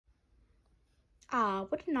Ah,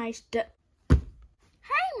 what a nice day. Hey,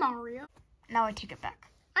 Mario. Now I take it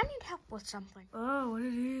back. I need help with something. Oh, what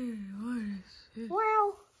it is? What is it?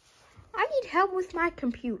 Well, I need help with my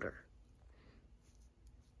computer.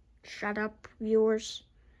 Shut up, viewers.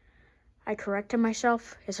 I corrected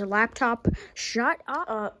myself. It's a laptop. Shut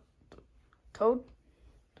up. Toad,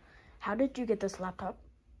 how did you get this laptop?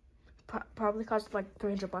 Probably cost like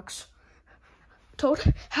 $300.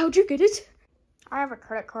 Toad, how'd you get it? I have a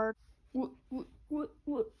credit card. What?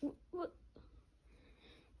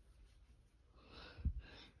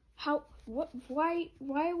 How? What? Why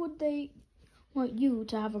would they want you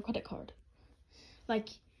to have a credit card? Like,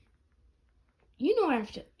 you know,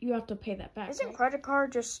 you have to pay that back. Isn't credit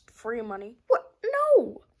card just free money? What?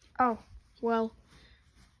 No. Oh, well,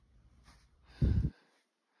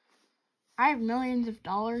 I have millions of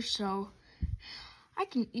dollars, so I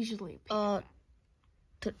can easily pay it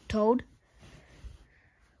back. Toad,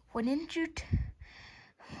 when did you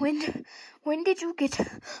when did you get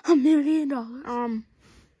 $1 million?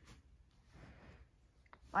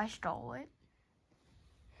 I stole it.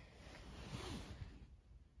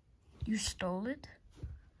 You stole it?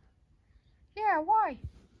 Yeah, why?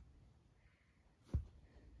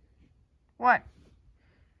 What?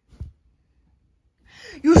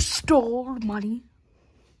 You stole money?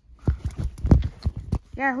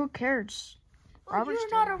 Yeah, who cares? Well, you're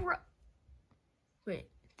not a Wait,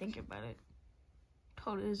 think about it.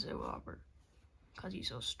 Toad is a robber. Because he's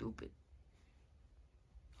so stupid.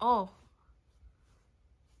 Oh.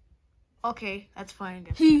 Okay, that's fine, I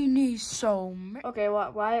guess. He needs so much. Okay,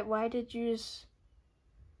 why did you just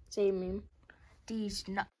say meme? These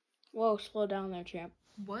nuts. Whoa, slow down there, champ.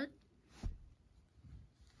 What?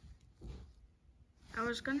 I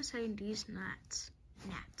was gonna say these nuts.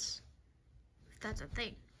 Gnats. If that's a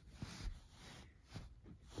thing.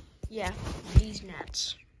 Yeah, these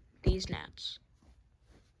gnats. These gnats.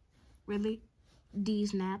 Really?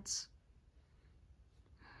 These gnats?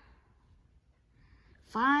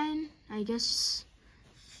 Fine, I guess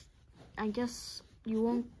you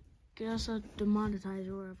won't get us a demonetized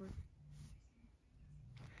or whatever.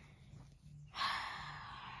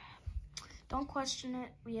 Don't question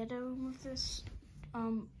it. We had to remove this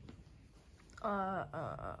room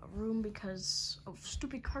because of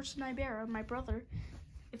stupid Carson Ibera, my brother.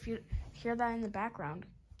 If you hear that in the background,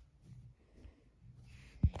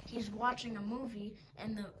 he's watching a movie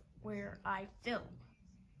where I film.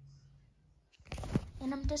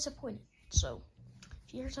 And I'm disappointed. So,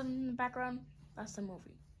 if you hear something in the background, that's the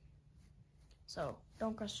movie. So,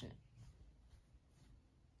 don't question it.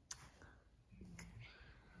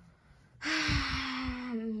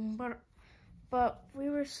 But we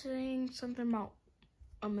were saying something about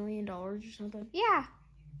 $1 million or something. Yeah.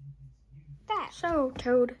 That. So,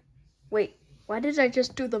 Toad. Wait, why did I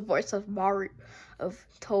just do the voice of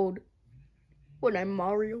Toad when I'm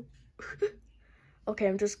Mario? Okay,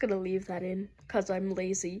 I'm just gonna leave that in because I'm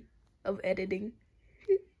lazy of editing.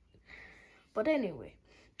 But anyway,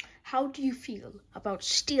 how do you feel about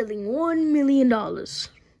stealing $1 million?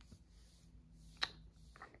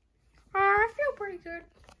 I feel pretty good.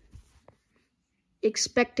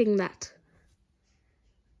 Expecting that.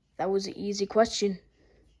 That was an easy question.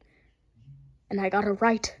 And I got it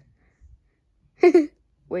right.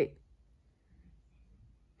 Wait.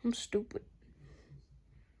 I'm stupid.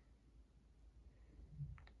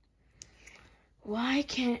 Why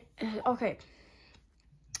can't... okay.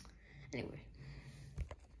 Anyway.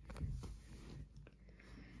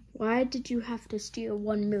 Why did you have to steal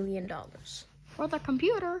 $1 million? For the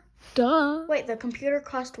computer. Duh. Wait, the computer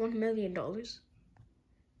cost $1 million?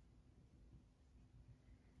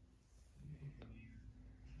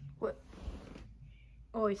 What?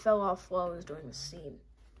 Oh, he fell off while I was doing the scene.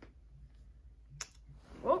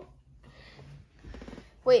 Whoa.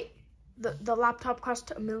 Wait, the laptop cost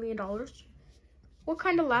 $1 million? What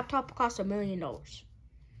kind of laptop costs $1 million?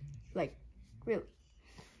 Like, really?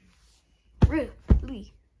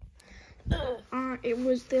 Really? It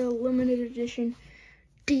was the limited edition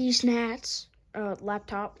These Nuts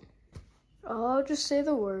laptop. I'll just say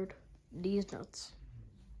the word These Nuts.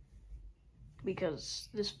 Because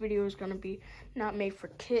this video is gonna be not made for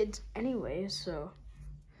kids anyway, so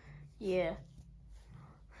yeah.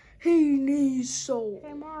 He needs so.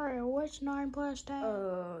 Hey Mario, what's 9 plus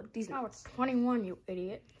 10? These nuts. 21, you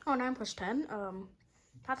idiot. Oh, 9 plus 10?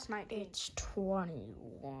 That's 19. It's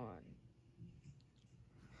 21.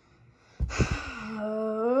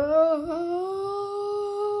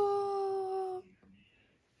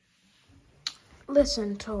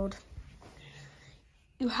 Listen, Toad.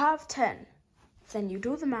 You have 10. Then you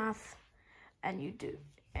do the math, and you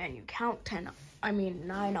count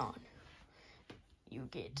 9 on. you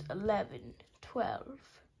get 11, 12,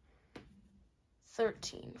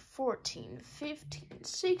 13, 14, 15,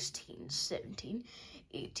 16, 17,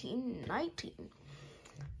 18, 19.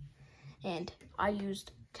 And I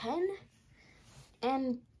used 10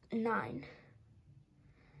 and 9.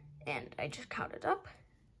 And I just counted up,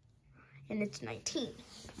 and it's 19.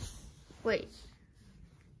 Wait,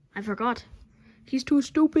 I forgot. He's too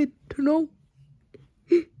stupid to know.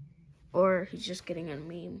 Or he's just getting a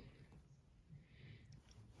meme.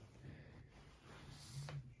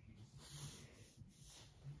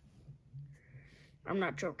 I'm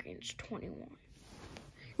not joking, it's 21.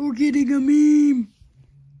 You're getting a meme.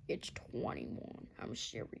 It's 21, I'm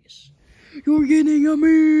serious. You're getting a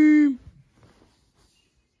meme.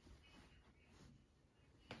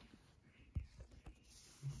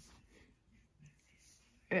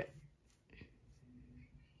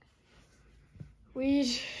 We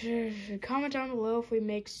should comment down below if we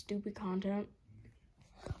make stupid content.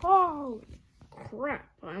 Oh crap!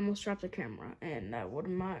 I almost dropped the camera, and that would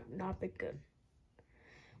not be good.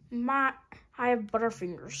 I have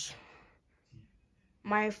butterfingers.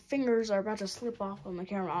 My fingers are about to slip off on the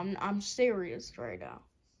camera. I'm serious right now.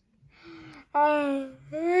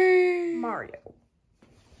 Mario.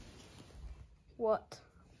 What?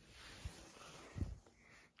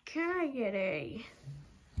 Can I get a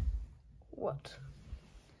what?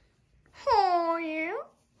 Oh yeah.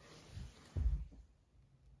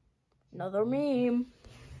 Another meme.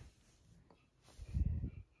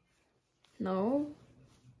 No.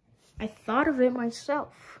 I thought of it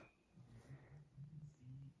myself.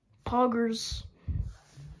 Poggers.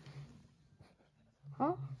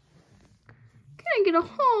 Huh? Can I get a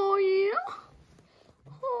oh yeah?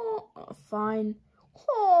 Oh, fine.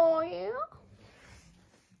 Oh yeah.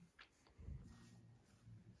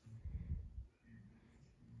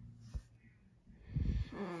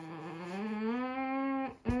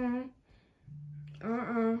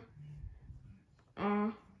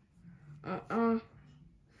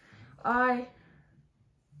 I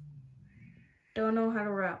don't know how to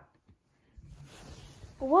rap.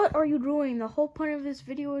 What are you doing? The whole point of this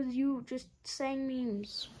video is you just saying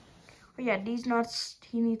memes. Oh yeah, these nuts,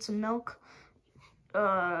 he needs some milk. Do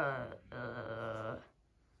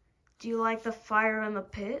you like the fire in the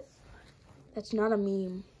pit? That's not a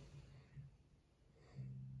meme.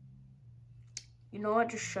 You know what?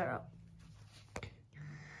 Just shut up.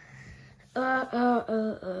 What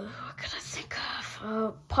could I think of?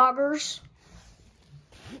 Poggers.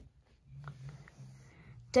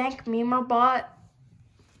 Dank Memer bot.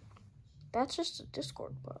 That's just a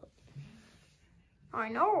Discord bot. I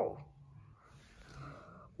know.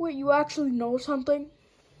 Wait, you actually know something?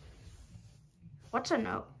 What's a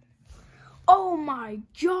no? Oh my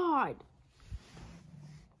god!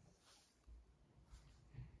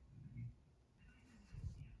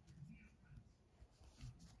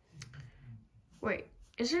 Wait,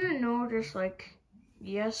 isn't a no just like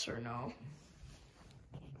yes or no?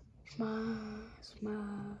 Sma.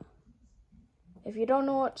 If you don't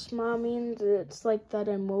know what sma means, it's like that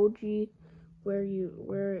emoji where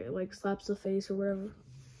it like slaps the face or whatever.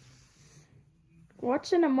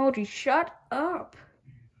 What's an emoji? Shut up.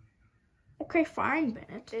 Okay, fine,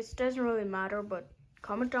 Bennett. It doesn't really matter, but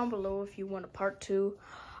comment down below if you want a part 2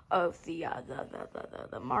 of the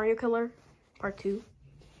Mario Killer, part 2.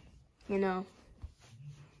 You know,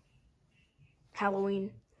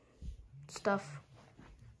 Halloween stuff.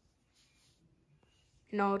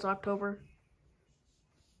 You know, it's October.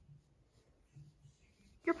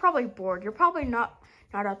 You're probably bored. You're probably not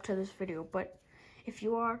up to this video, but if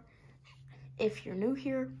you are, if you're new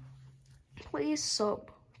here, please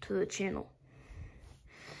sub to the channel.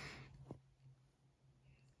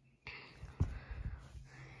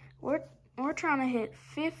 We're trying to hit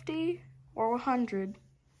 50 or 100,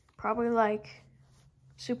 probably like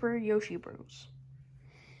Super Yoshi Bros.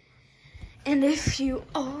 And if you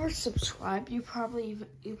are subscribed, you probably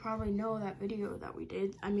know that video that we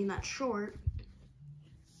did. I mean that short.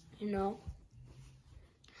 You know,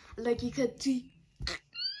 like you could see.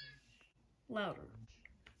 Louder.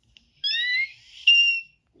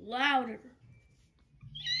 Louder.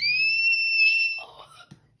 Oh, that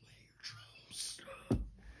broke my eardrums.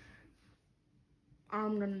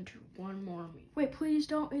 I'm gonna do one more meme. Wait, please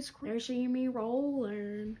don't. They see me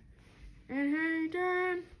rolling. And hey,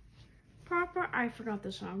 Dan. Papa, I forgot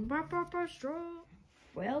the song. Papa Stroll.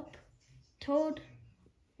 Well, Toad.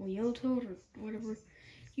 Well, Yo Toad or whatever.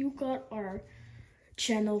 You got our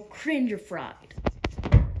channel cringe-fried.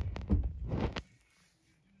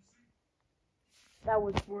 That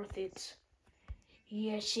was worth it.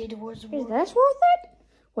 Yes, it was worth it. Is that worth it?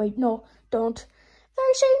 Wait, no, don't.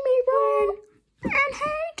 They see me run, and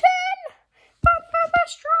hating, but Papa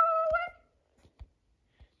strolling.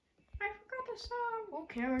 I forgot the song. Who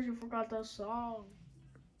cares? You forgot the song.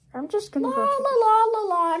 I'm just gonna go. La la la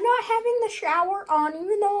la. Not having the shower on,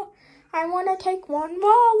 even though I want to take one.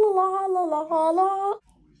 La la la la la la.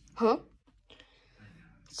 Huh?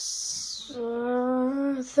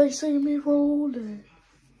 They see me rolling.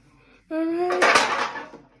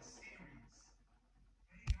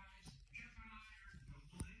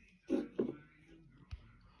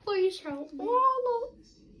 Please help me.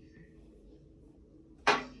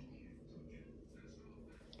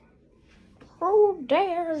 Who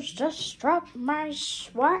dares disrupt my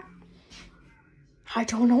sweat? I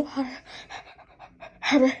don't know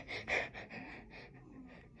how to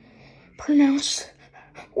pronounce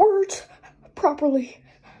words properly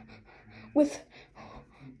with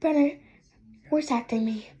Bennett voice acting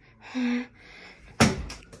me.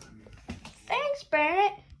 Thanks,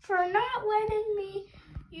 Bennett, for not letting me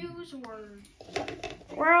use words.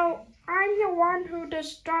 Well, I'm the one who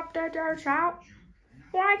disrupted our shout.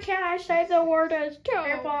 Why can't I say the word as too?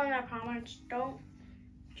 People in the comments, don't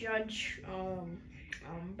judge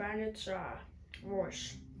Bennett's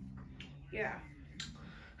voice. Yeah,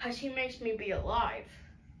 because he makes me be alive.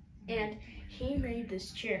 And he made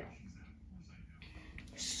this channel.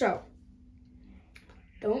 So,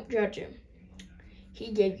 don't judge him.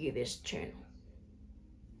 He gave you this channel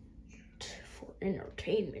for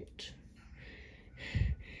entertainment.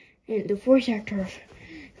 And the voice actor of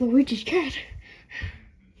Luigi's cat.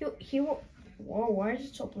 Whoa, why is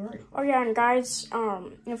it so blurry? Oh yeah, and guys,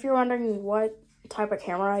 if you're wondering what type of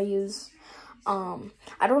camera I use,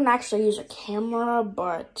 I don't actually use a camera,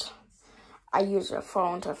 but I use a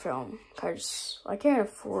phone to film, because I can't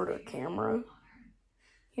afford a camera.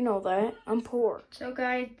 You know that. I'm poor. So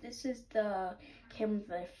guys, this is the camera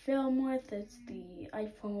that I film with. It's the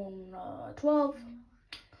iPhone 12.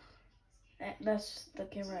 That's the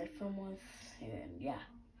camera I film with, and yeah.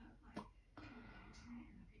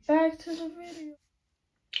 Back to the video.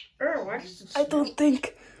 I don't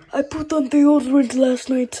think I put on deodorant last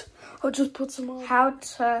night. I'll just put some on. How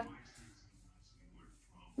to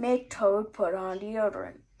make Toad put on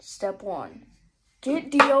deodorant. Step 1. Get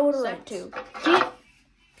deodorant. Step 2. Get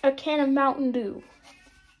a can of Mountain Dew.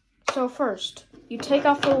 So first, you take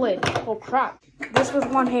off the lid. Oh crap. This with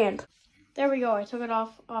one hand. There we go. I took it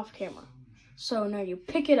off camera. So now you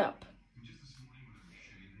pick it up.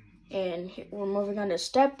 And we're moving on to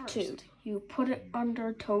step 2. You put it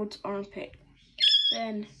under Toad's armpit.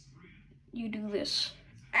 Then you do this.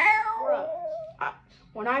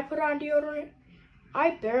 When I put on deodorant,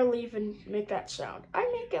 I barely even make that sound. I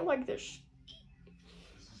make it like this.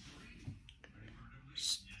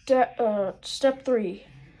 Step 3.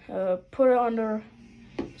 Put it under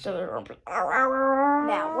his other armpit.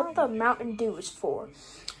 Now, what the Mountain Dew is for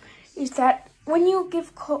is that when you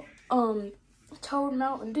give Toad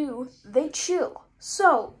Mountain Dew, they chill.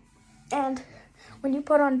 So, and when you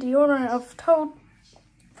put on deodorant of Toad,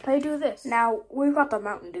 they do this. Now, we've got the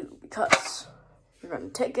Mountain Dew because you're going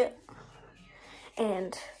to take it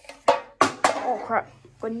and, oh crap,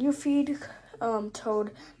 when you feed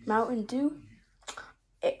Toad Mountain Dew,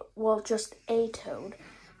 just a Toad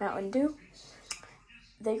Mountain Dew,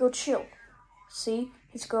 they go chill. See,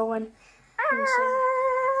 he's going insane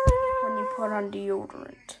when you put on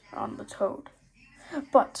deodorant on the Toad.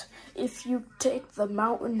 But if you take the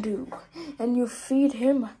Mountain Dew and you feed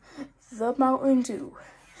him the Mountain Dew,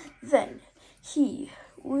 then he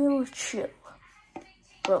will chill.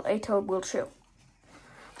 Well, a Toad will chill.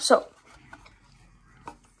 So,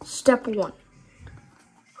 step 1.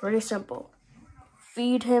 Pretty simple.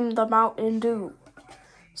 Feed him the Mountain Dew.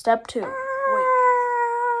 Step 2. Wait.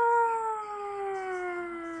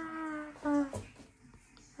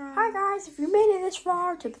 Hi guys, if you made it this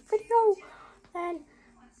far to the video, then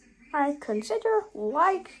I consider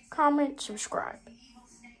like, comment, subscribe.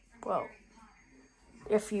 Well,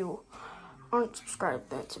 if you aren't subscribed,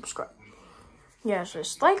 then subscribe. Yes,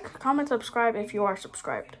 just like, comment, subscribe if you are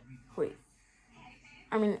subscribed. Wait.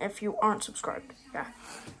 I mean, if you aren't subscribed. Yeah.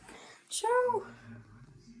 So,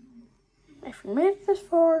 if you made it this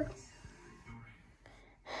far,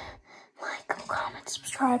 like, comment,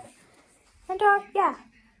 subscribe. And, yeah.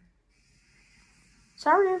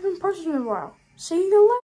 Sorry I haven't posted in a while. See you later.